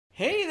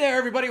Hey there,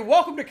 everybody.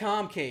 Welcome to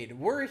Comcade.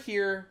 We're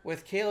here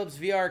with Caleb's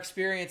VR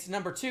experience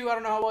number 2. I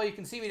don't know how well you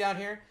can see me down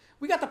here.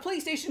 We got the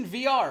PlayStation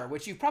VR,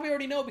 which you probably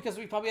already know because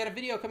we probably had a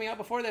video coming out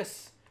before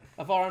this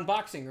of our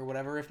unboxing or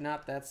whatever. If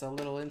not, that's a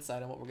little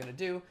insight on what we're going to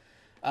do.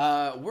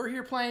 We're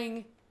here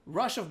playing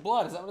Rush of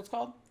Blood. Is that what it's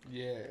called?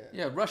 Yeah.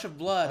 Yeah, Rush of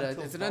Blood.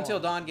 It's an Until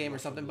Dawn game or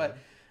something, but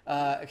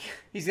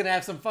he's going to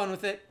have some fun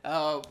with it.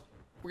 We're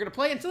going to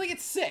play until he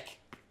gets sick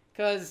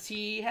because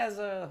he has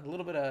a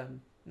little bit of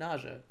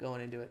nausea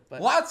going into it.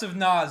 But lots of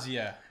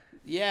nausea.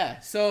 Yeah,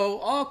 so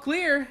all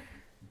clear.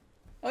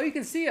 Oh, you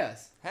can see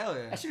us. Hell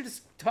yeah. I should have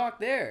just talked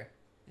there.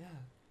 Yeah.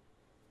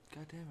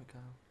 God damn it,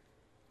 Kyle.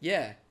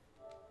 Yeah.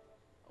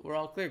 We're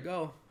all clear.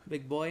 Go,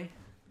 big boy.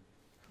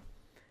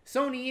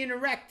 Sony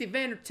Interactive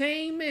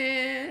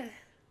Entertainment.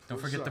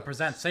 Don't forget the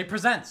presents. Say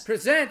presents.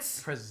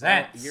 Presents.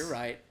 Presents. Oh, you're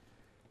right.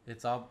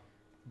 It's all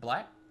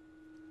black?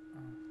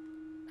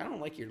 I don't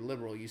like your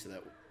liberal use of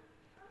that.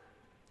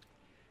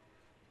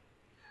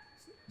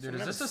 Dude,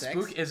 is this a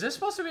spook? Is this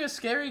supposed to be a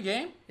scary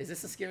game? Is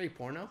this a scary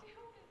porno?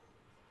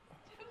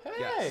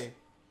 Hey.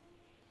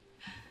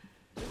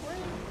 Yes.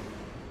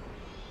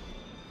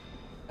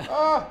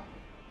 Oh.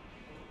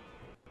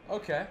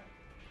 Okay.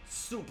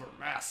 Super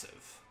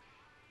massive.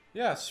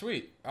 Yeah,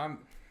 sweet.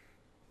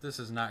 This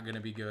is not gonna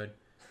be good.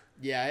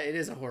 Yeah, it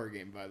is a horror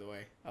game, by the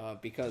way.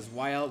 Because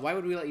why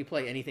would we let you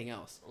play anything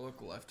else?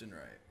 Look left and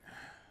right.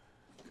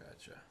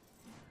 Gotcha.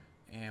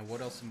 And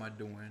what else am I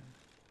doing?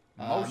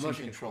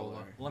 Motion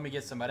controller. Let me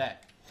get some of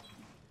that.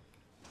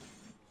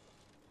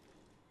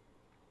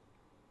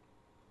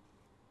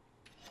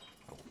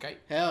 Okay.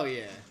 Hell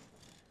yeah.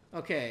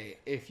 Okay,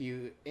 if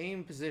your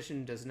aim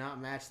position does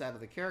not match that of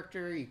the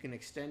character, you can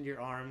extend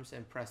your arms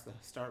and press the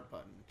start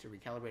button to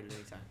recalibrate at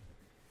any time.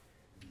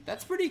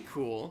 That's pretty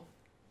cool.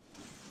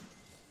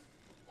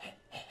 Okay.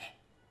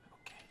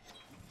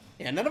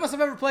 Yeah, none of us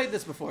have ever played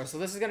this before, so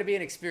this is going to be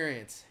an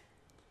experience.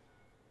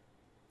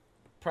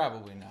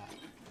 Probably not.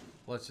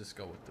 Let's just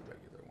go with the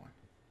regular one.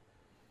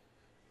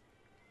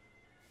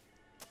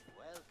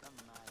 Welcome,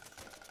 my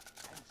friend,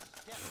 and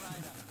step right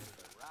up to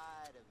the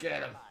ride of Get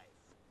your him. life.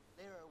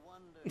 There are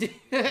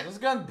wonders. This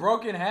gun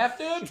broke in half,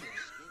 dude?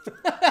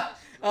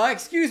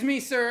 Excuse me,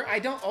 sir. I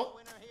don't... Oh.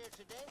 Winner here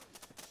today.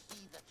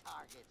 See the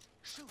target,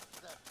 shoot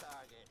the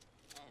target,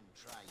 and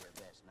try your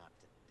best not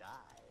to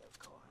die, of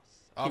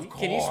course.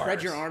 Can you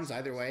spread your arms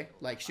either way?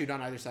 Like, shoot on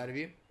either side of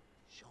you?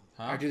 Show me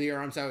Huh? Or do your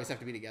arms always have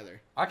to be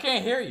together? I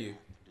can't hear you. what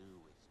to do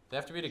with They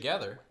have to be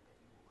together.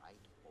 right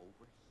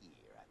over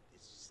here at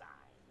this sign,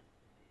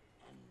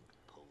 and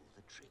pull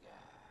the trigger.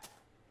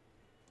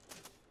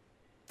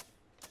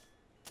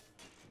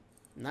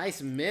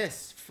 Nice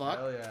miss, fuck.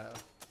 Hell yeah.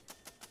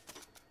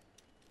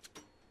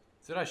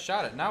 Dude, I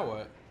shot it. Now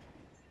what?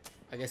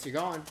 I guess you're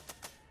going.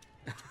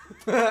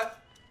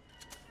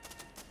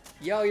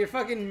 Yo, you're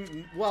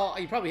fucking... Well,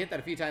 you probably hit that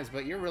a few times,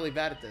 but you're really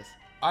bad at this.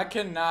 I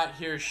cannot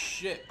hear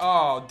shit.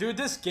 Oh, dude,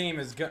 this game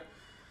is good.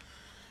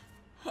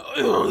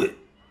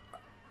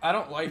 I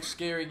don't like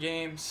scary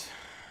games.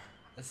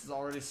 This is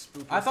already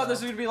spooky. I thought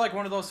this was gonna be like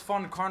one of those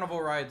fun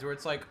carnival rides where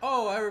it's like,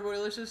 oh, everybody,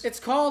 let's just... It's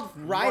called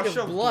Ride Rush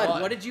of of Blood.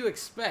 Blood. What did you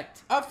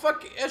expect?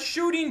 a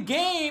shooting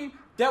game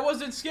that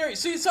wasn't scary.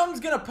 See, something's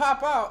gonna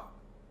pop out.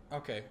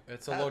 Okay,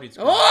 it's a loading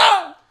screen.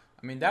 Oh!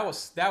 I mean, that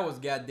was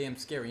goddamn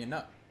scary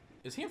enough.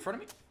 Is he in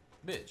front of me?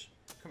 Bitch,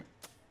 come here.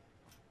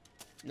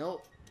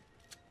 Nope.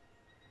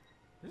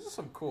 These are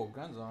some cool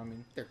guns on. I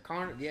mean, They're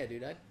Yeah,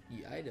 dude,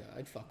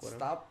 I'd fuck with them.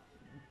 Stop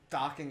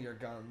docking your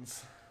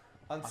guns.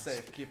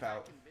 Unsafe. Keep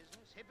out.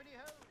 Hippity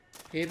ho.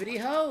 Hibbity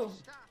ho.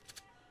 Stop.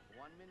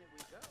 1 minute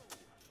we go.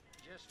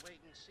 Just wait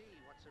and see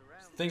what's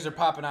around. things are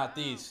popping out.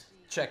 These.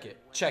 Check it.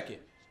 Check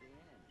it.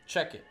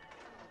 Check it.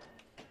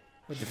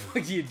 What the fuck are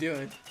you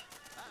doing?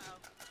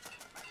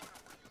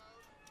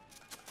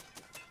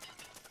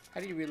 How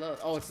do you reload?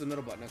 Oh, it's the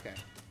middle button. Okay.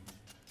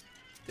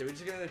 Did we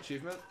just get an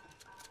achievement?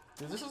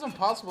 Dude, this is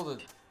impossible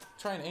to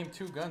try and aim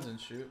 2 guns and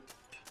shoot.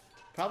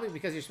 Probably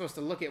because you're supposed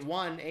to look at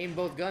one, aim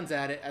both guns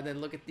at it, and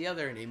then look at the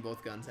other and aim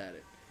both guns at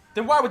it.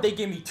 Then why would they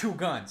give me 2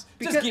 guns?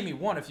 Because- Just give me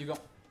 1 if you go.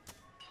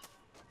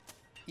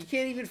 You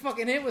can't even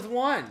fucking hit with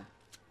one.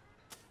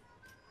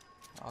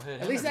 I'll hit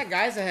him. At least that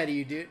guy's ahead of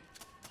you, dude.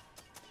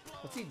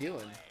 What's he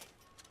doing?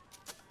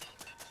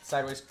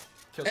 Sideways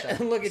kill shot.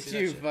 Look at See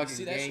that you, shit? fucking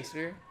See that shit?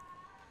 gangster.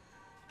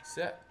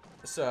 See that?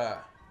 It's,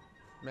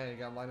 Man, you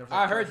got lined up. for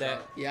I a kill heard that.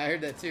 shot. Yeah, I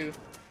heard that too.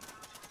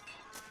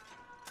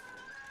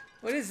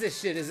 What is this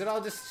shit? Is it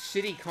all just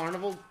shitty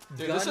carnival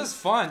Dude, guns? this is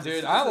fun,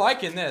 dude. I'm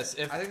liking this.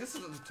 If I think this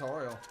is a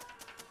tutorial.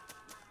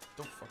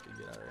 Don't fucking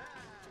get out of here.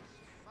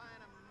 Fine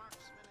a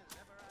marksman as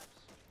ever I've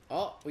seen.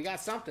 Oh, we got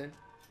something.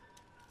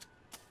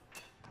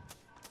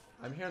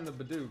 I'm hearing the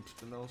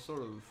badoops and those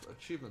sort of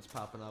achievements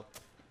popping up.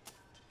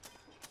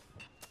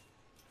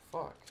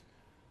 Fuck.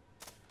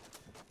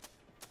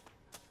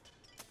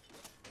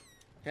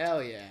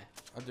 Hell yeah.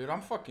 Oh, dude,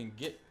 I'm fucking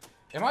get.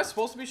 Am I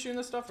supposed to be shooting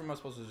this stuff, or am I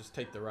supposed to just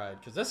take the ride?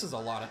 Because this is a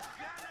lot of.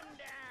 Got him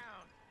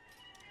down.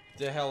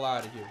 The hell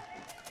out of here.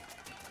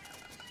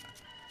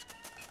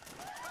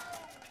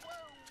 Whoa,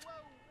 whoa,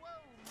 whoa,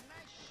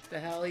 nice The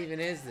hell even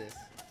is this?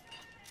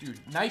 Dude,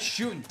 nice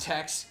shooting,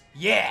 Tex.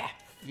 Yeah.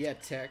 Yeah,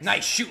 Tex.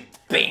 Nice shooting.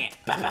 Bam.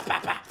 Ba, ba, ba,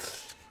 ba.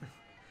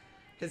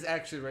 His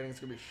action rating's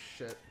gonna be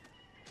shit.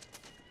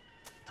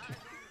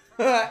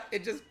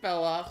 It just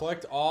fell off.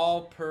 Collect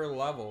all per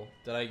level.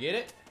 Did I get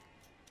it?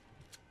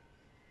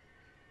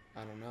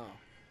 I don't know.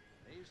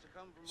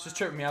 It's just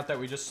tripping me out that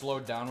we just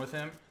slowed down with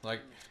him. Like,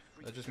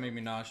 that just made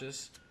me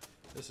nauseous.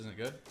 This isn't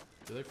good.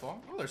 Do they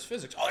fall? Oh, there's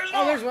physics. Oh, there's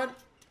Oh, there's one.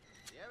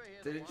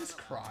 Did it just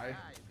cry?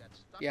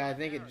 Yeah, I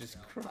think it just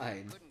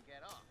cried.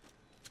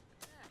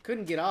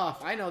 Couldn't get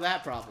off. I know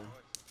that problem.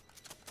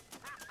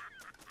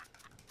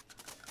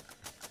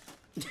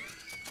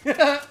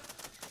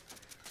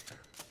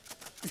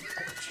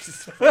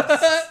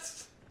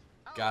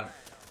 Got him.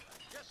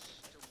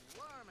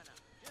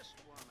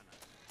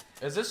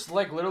 Is this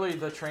like literally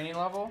the training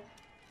level?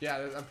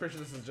 Yeah, I'm pretty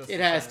sure this is just. It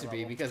the has training to be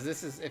level. because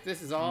this is if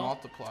this is all,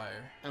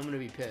 Multiplier. I'm gonna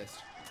be pissed.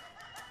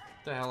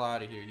 Get the hell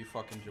out of here, you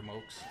fucking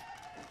jamokes.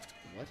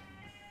 What?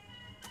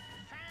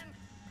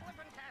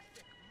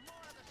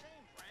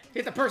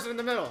 Hit the person in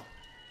the middle.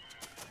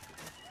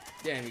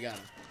 Damn, you got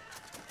him.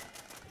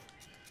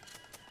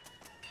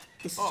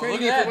 This is Oh, training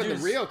look you at for that, when the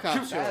dude. real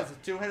cops show That up. is a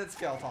two-headed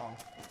skeleton.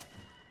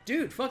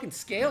 Dude, fucking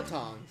scale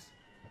tongs.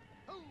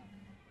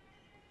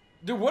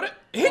 Dude, what?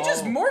 He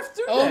just Oh. morphed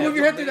through Oh, that. move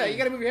your head through that. You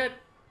gotta move your head.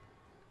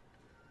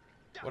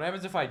 What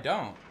happens if I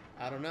don't?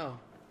 I don't know.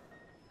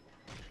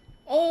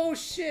 Oh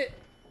shit!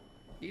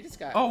 You just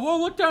got. Oh, whoa,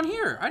 look down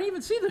here. I didn't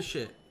even see this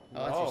shit.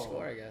 Oh, that's your Whoa.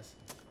 score, I guess.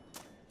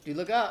 Dude,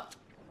 look up.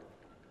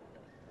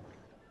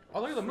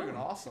 Oh, look at the moon. Freaking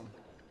awesome.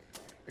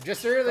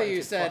 Just earlier Fucking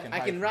you said fucking I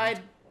can hype.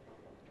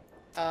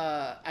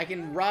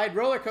 ride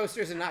roller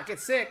coasters and not get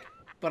sick,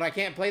 but I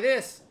can't play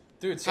this.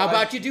 Dude, so How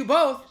about you do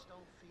both?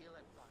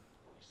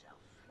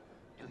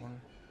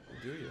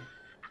 Do you?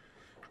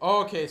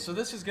 Oh, okay, so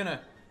this is gonna...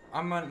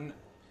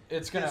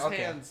 It's gonna... His Okay.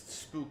 hands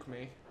spook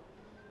me.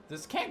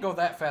 This can't go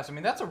that fast. I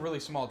mean, that's a really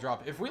small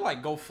drop. If we,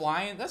 like, go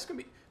flying, that's gonna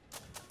be...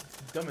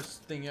 the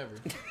dumbest thing ever.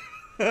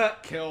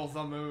 Kill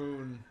the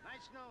moon.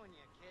 Nice knowing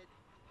you, kid.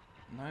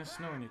 Nice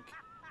knowing you.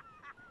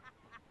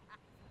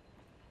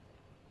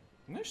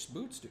 Nice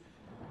boots, dude.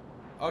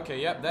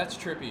 Okay, yep, that's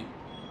trippy.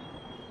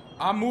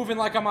 I'm moving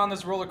like I'm on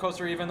this roller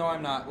coaster even though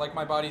I'm not. Like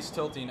my body's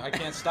tilting. I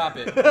can't stop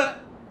it.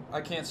 I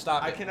can't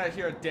stop it. I cannot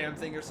hear a damn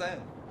thing you're saying.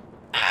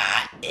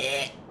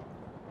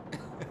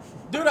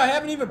 Dude, I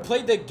haven't even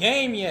played the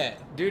game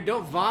yet. Dude,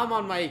 don't vom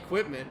on my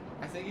equipment.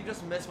 I think you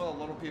just miss with the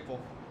little people.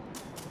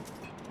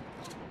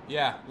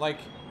 Yeah, like...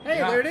 Hey,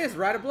 you know, there it is,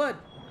 Ride of Blood.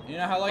 You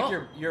know how, like,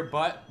 Oh. your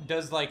butt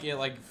does, like, it,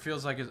 like,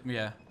 feels like it's...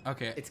 Yeah,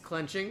 okay. It's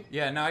clenching.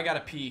 Yeah, now I gotta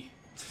pee.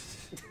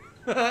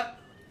 Rush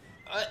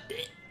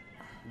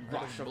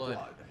of blood.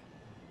 blood.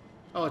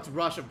 Oh, it's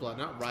Rush of Blood,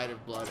 not Ride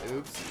of Blood.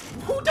 Oops.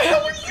 Who the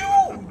hell are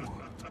you?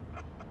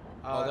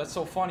 Oh, Uh, that's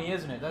so funny,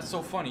 isn't it? That's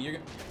so funny. You're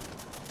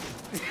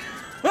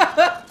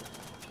gonna...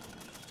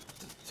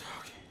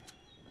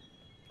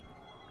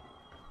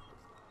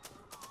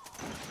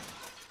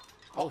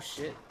 Oh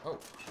shit. Oh.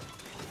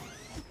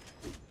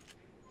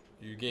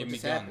 You gave What me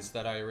just guns happened?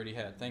 that I already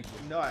had. Thank you.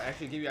 No, I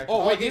actually give you actual.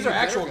 Oh, I wait, gave these you are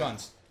better actual guns.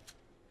 guns.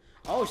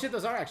 Oh shit,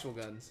 those are actual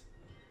guns.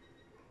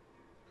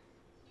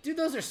 Dude,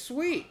 those are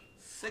sweet.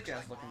 Sick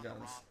ass looking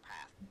guns.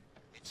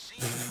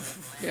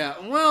 Yeah,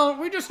 well,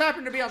 we just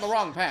happened to be on the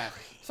wrong path.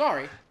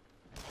 Sorry.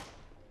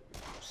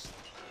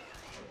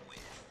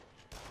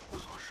 Oh,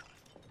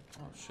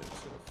 shit.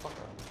 So the fuck out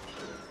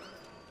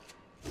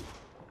of me.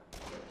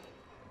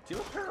 Do you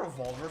have a pair of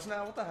revolvers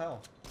now? What the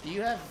hell? Do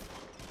you have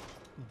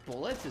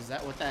bullets? Is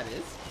that what that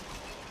is?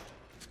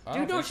 I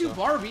Dude, don't think you so.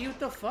 Barbie? What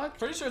the fuck?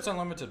 Pretty sure it's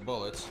unlimited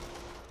bullets.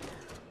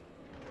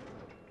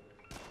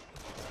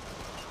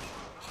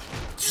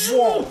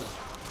 Whoa!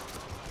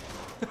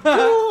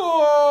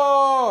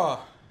 Whoa!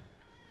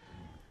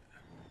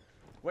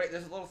 Wait,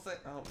 there's a little thing.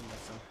 Oh, we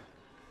missed him.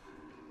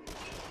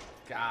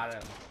 Got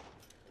him.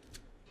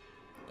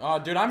 Oh,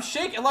 dude, I'm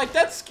shaking like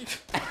that's.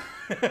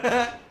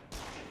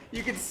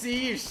 You can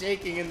see you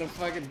shaking in the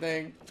fucking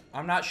thing.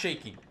 I'm not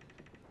shaking.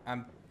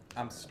 I'm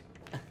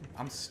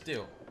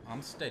still.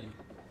 I'm steady.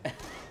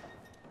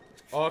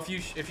 Oh, if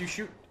you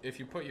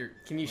put your.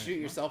 Can you shoot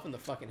yourself in the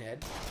fucking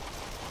head?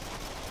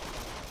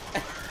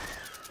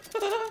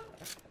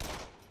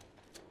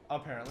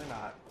 Apparently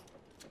not.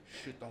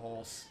 Shoot the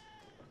holes.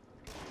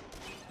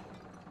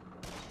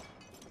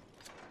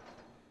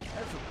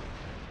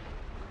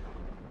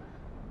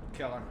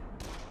 Killer.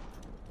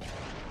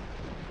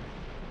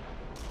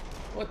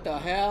 What the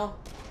hell?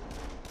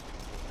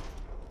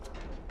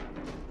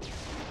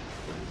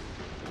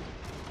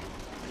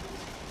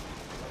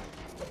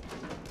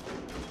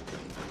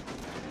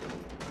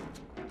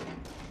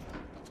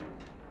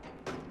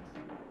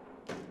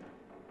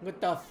 What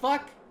the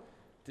fuck?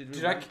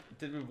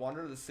 Did we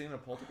wander the scene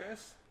of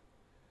Poltergeist?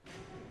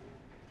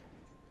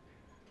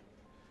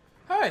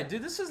 Hi,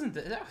 dude, this isn't.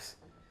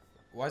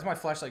 Why does my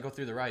flashlight go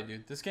through the ride,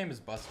 dude? This game is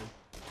busted.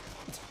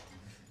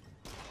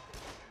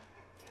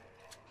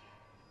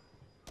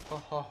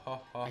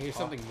 I hear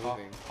something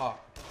moving. Ha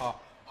ha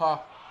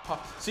ha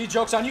See,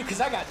 joke's on you,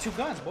 because I got 2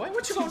 guns, boy.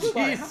 What you gonna do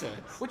about it? Huh?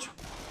 Jesus.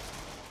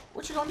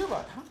 What you gonna do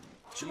about it, huh?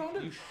 What you gonna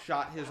do? You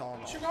shot his arm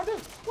What off. you gonna do?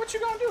 What you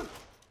gonna do?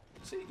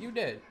 See, you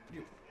did.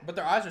 But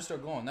their eyes are still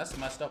glowing. That's the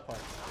messed up part.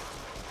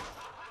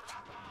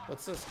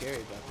 What's so scary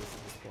about this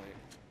at this point?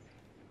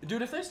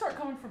 Dude, if they start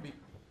coming from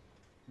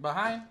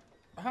behind,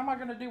 how am I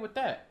gonna deal with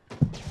that?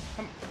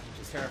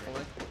 Just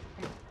carefully.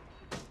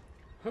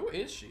 Who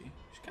is she?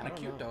 She's kind of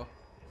cute, though.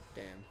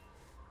 Damn.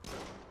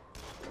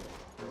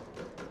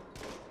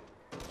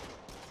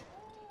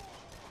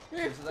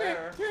 She's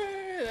there.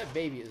 That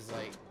baby is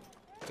like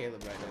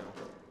Caleb right now.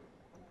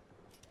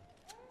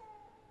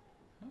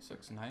 This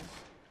looks nice.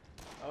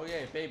 Oh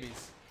yeah,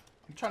 babies.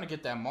 I'm trying to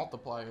get that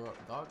multiplier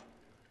up, dog.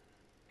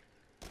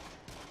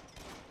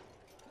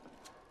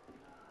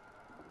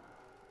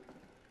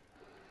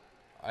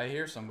 I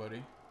hear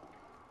somebody.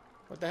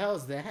 What the hell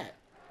is that?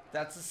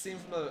 That's the scene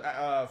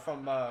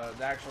from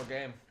the actual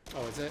game.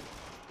 Oh, is it?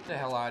 Get the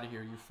hell out of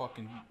here, you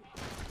fucking.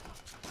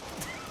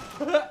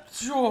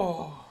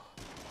 Oh.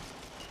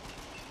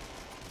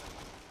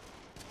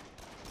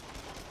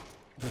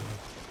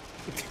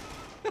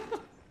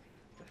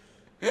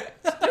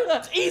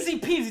 It's easy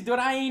peasy, dude.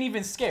 I ain't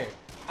even scared.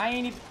 I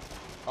ain't even.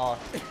 Oh,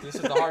 this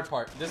is the hard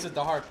part. This is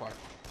the hard part.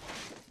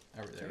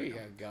 There you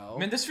go.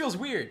 Man, this feels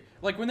weird.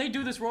 Like when they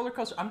do this roller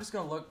coaster, I'm just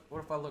gonna look. What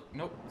if I look?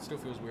 Nope, it still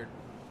feels weird.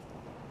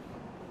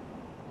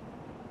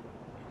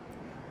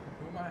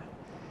 Who am I?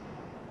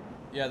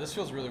 Yeah, this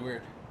feels really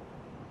weird.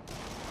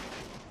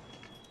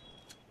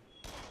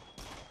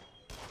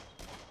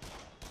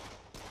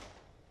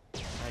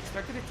 I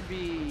expected it to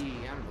be,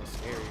 I don't know,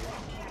 scarier.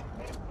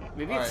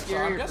 Maybe All it's right, so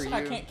scarier I'm for guessing you.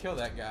 I can't kill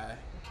that guy.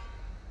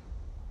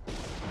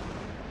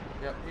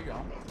 Yep, here you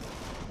go.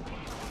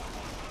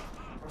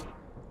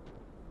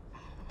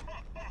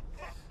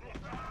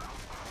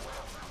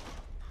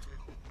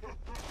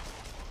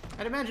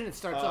 I'd imagine it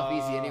starts off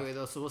easy anyway,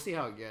 though, so we'll see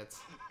how it gets.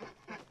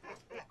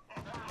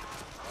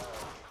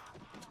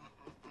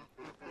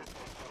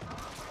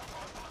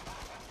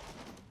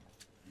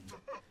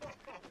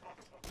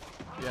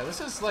 Yeah,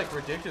 this is like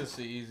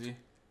ridiculously easy.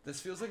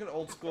 This feels like an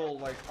old school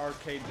like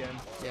arcade game.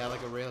 Yeah,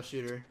 like a rail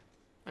shooter.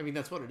 I mean,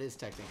 that's what it is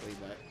technically,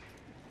 but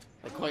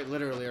like quite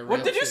literally a rail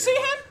What, did you shooter. see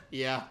him?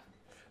 Yeah.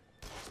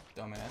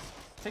 Dumbass.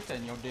 Take that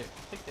in your dick.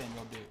 Take that in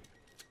your dick.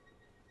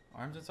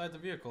 Arms inside the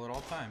vehicle at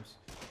all times.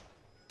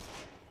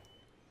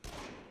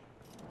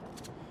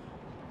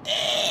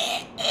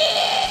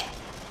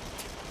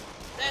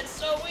 That's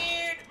so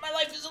weird. My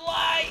life is a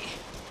lie.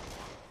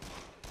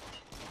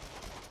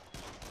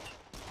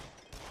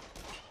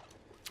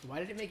 Why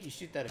did it make you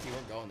shoot that if you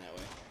weren't going that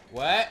way?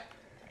 What?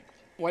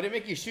 Why did it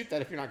make you shoot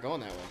that if you're not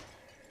going that way?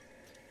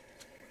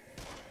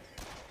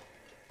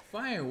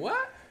 Fine,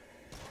 what?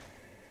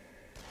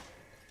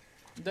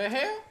 The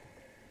hell?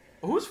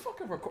 Who's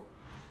fucking record?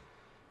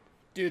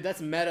 Dude,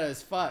 that's meta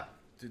as fuck.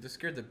 Dude, this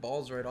scared the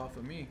balls right off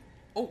of me.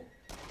 Oh.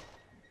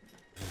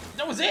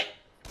 That was it?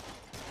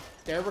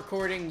 They're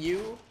recording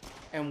you,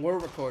 and we're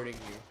recording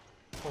you.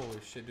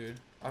 Holy shit, dude.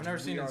 I've never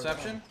seen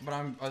Inception, but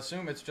I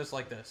assume it's just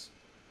like this.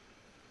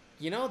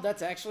 You know,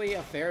 that's actually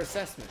a fair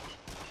assessment.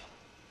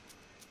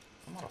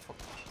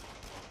 Motherfucker.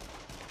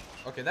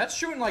 Okay, that's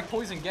shooting like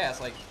poison gas.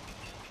 Like,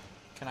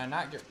 can I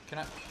not get? Can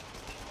I?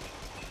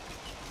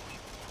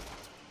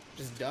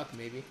 Just duck,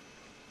 maybe.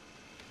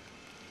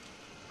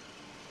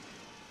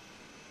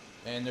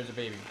 And there's a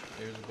baby.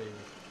 There's a baby.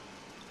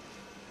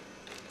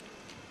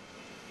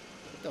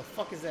 What the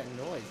fuck is that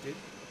noise, dude?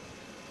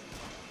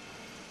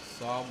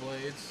 Saw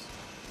blades.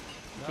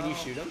 Can you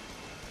shoot him?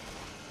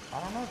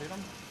 I don't know, dude.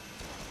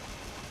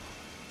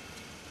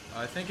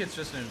 I think it's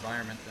just an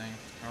environment thing.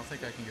 I don't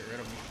think I can get rid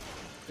of them.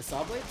 The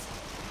saw blades?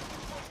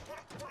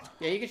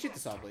 Yeah, you can shoot the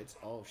saw blades.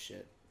 Oh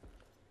shit.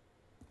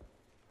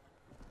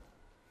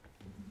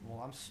 Well,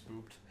 I'm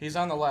spooked. He's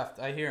on the left.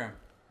 I hear him.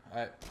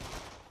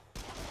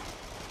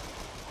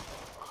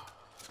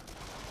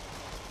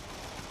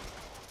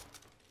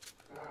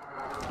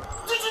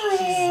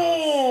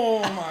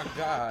 Oh my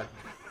god.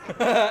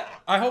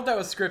 I hope that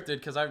was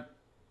scripted because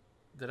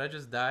did I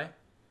just die?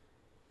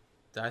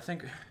 I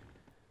think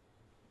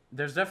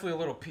there's definitely a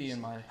little pee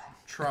in my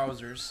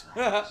trousers.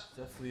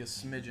 Definitely a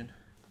smidgen.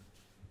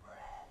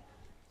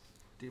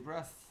 Deep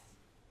breath.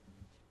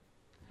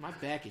 My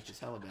back is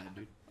just hella bad,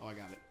 dude. Oh, I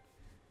got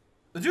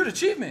it. Dude,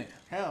 achievement.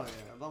 Hell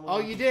yeah. Oh,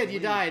 you did. You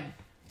died.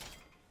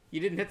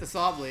 You didn't hit the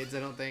saw blades, I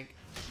don't think.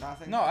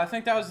 Nothing. No, I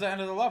think that was the end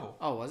of the level.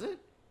 Oh, was it?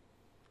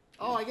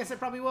 Oh, I guess it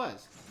probably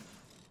was.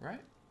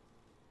 Right?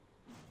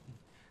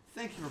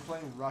 Thank you for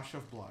playing Rush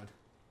of Blood.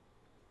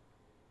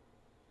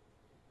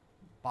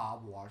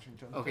 Bob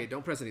Washington. Okay,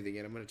 don't press anything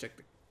yet. I'm gonna check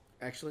the.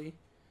 Actually,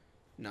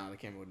 no, the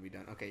camera wouldn't be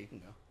done. Okay, you can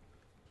go.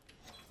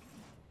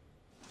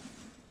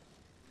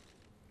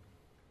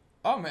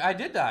 Oh, man, I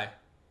did die.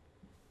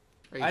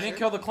 Are you I sure? didn't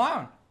kill the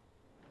clown.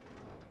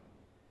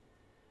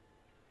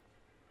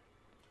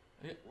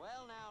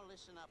 Well, now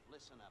listen up,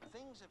 listen up.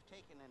 Things have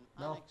taken an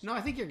No. No,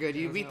 I think you're good.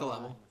 You beat the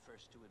level.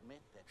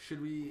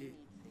 Should we...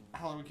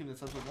 How long we keep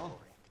this episode going?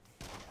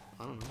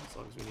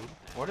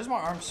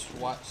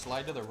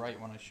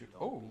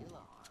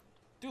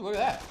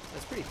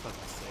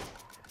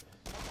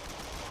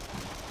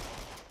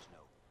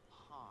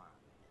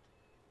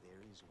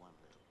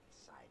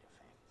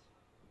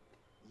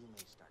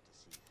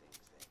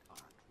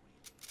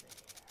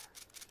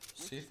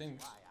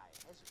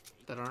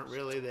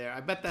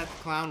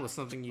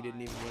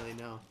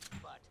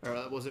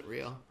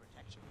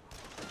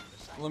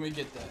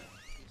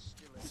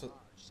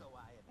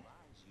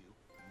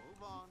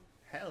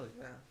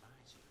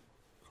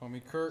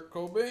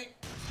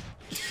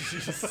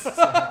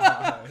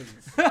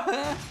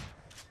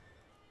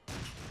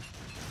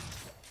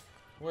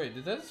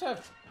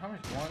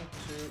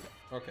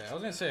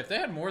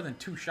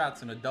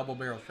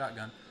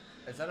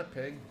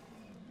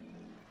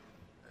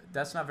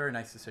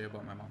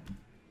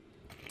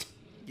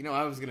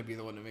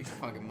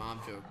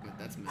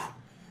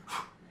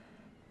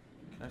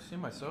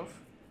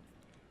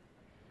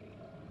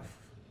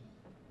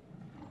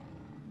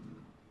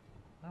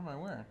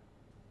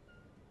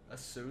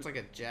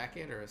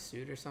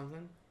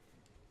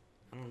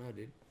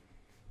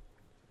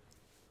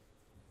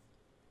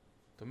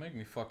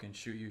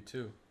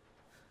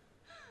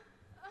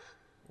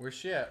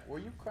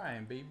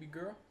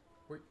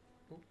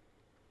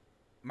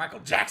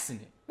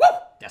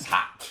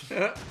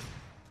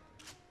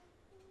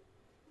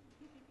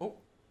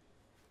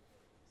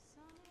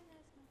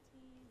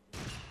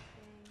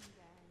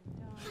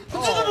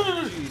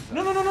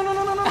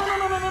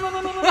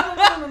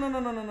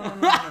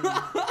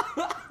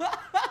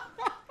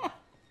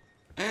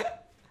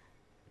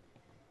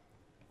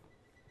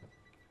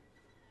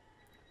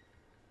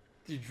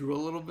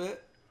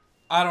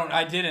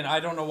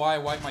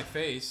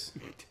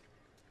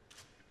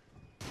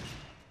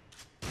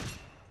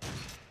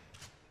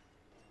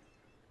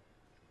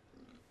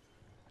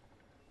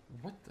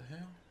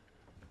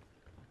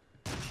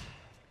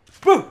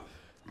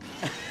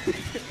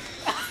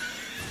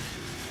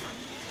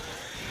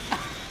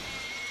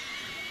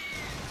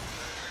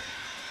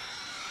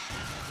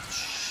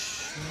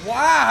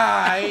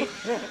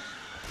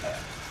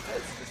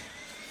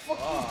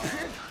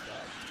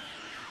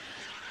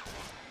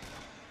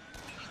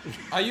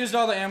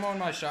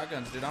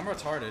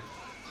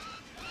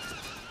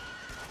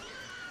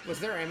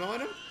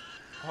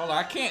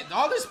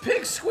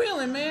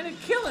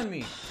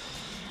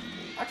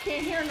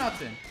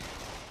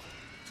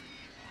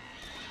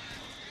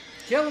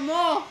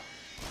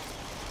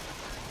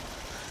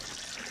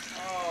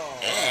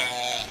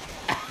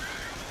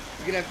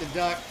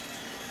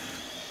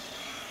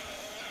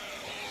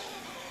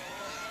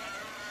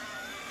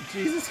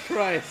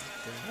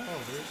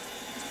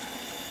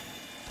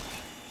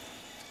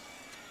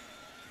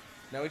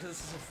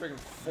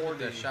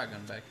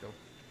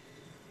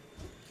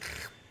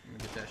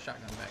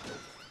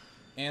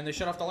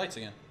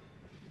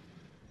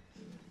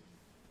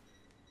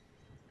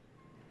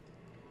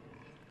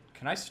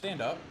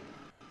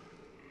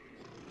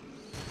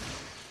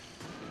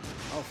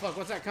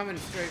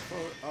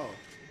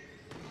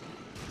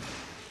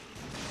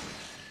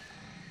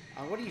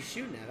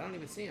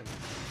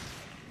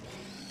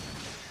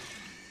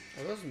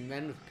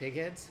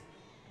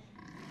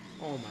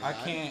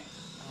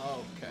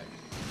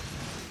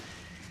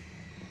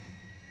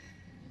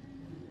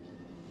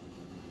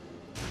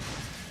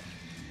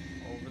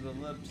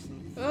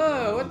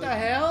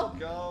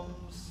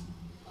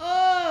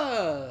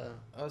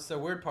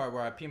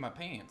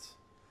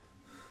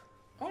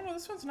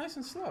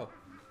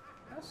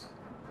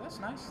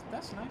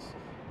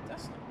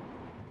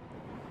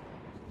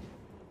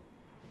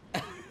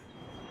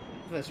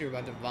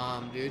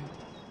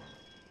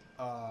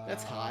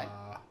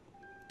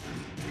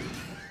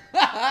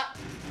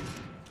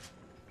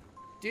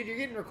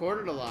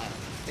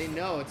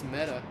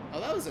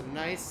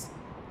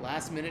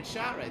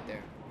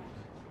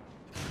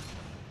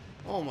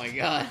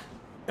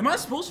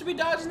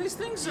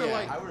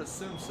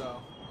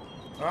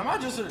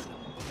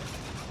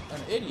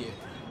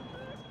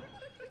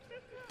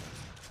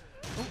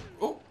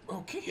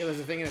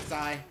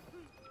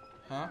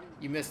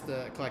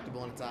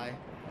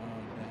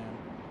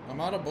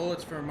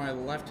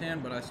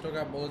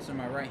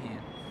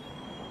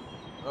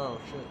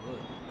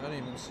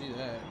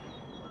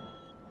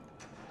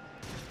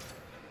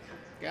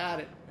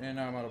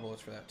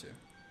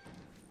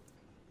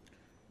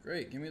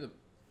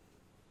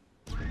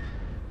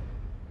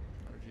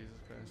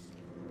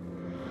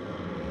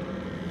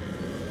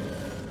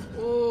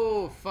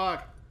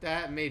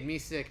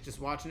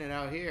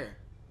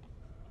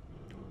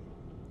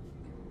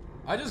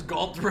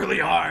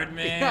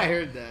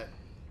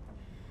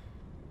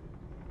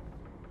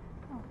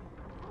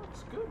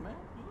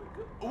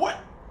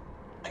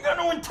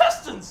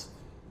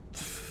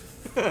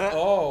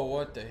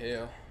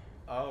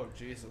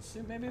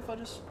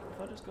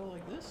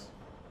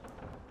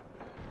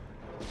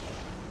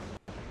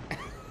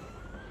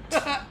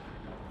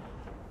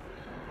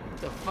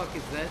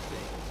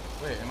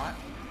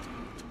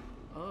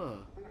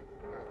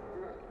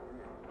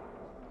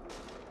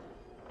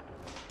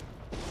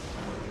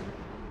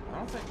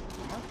 don't think.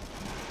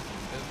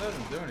 It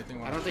doesn't do anything.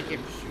 When I don't think you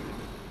can shoot it.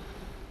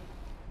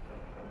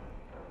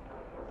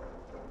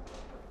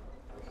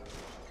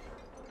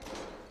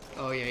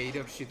 Oh yeah, you do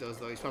have to shoot those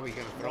though. He's probably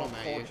gonna throw them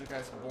at you. You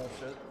guys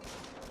bullshit.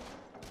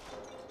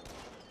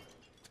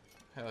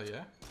 Hell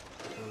yeah.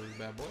 Those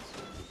bad boys.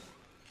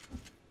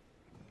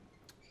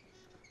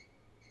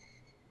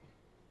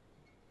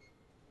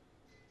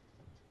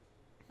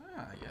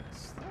 Ah,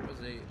 yes. That was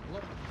a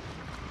look.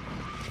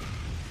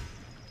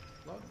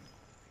 Look.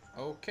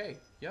 Okay.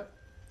 Yep.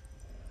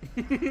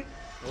 Okie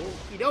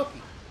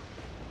dokie.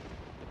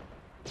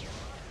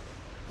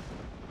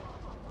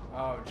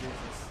 Oh,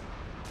 Jesus.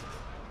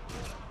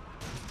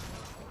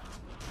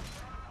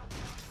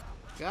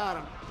 Got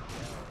him.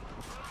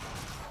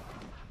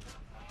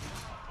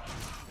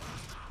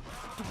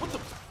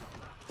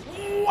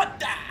 What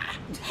the?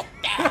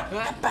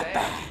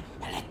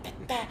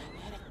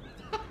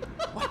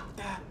 What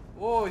the?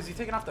 Whoa, is he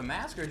taking off the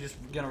mask or just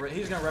gonna?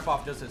 He's gonna rip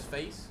off just his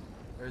face,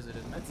 or is it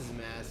his mask? That's his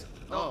mask.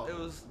 No, it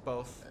was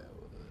both.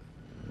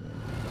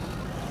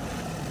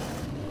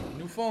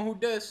 New phone, who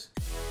dis?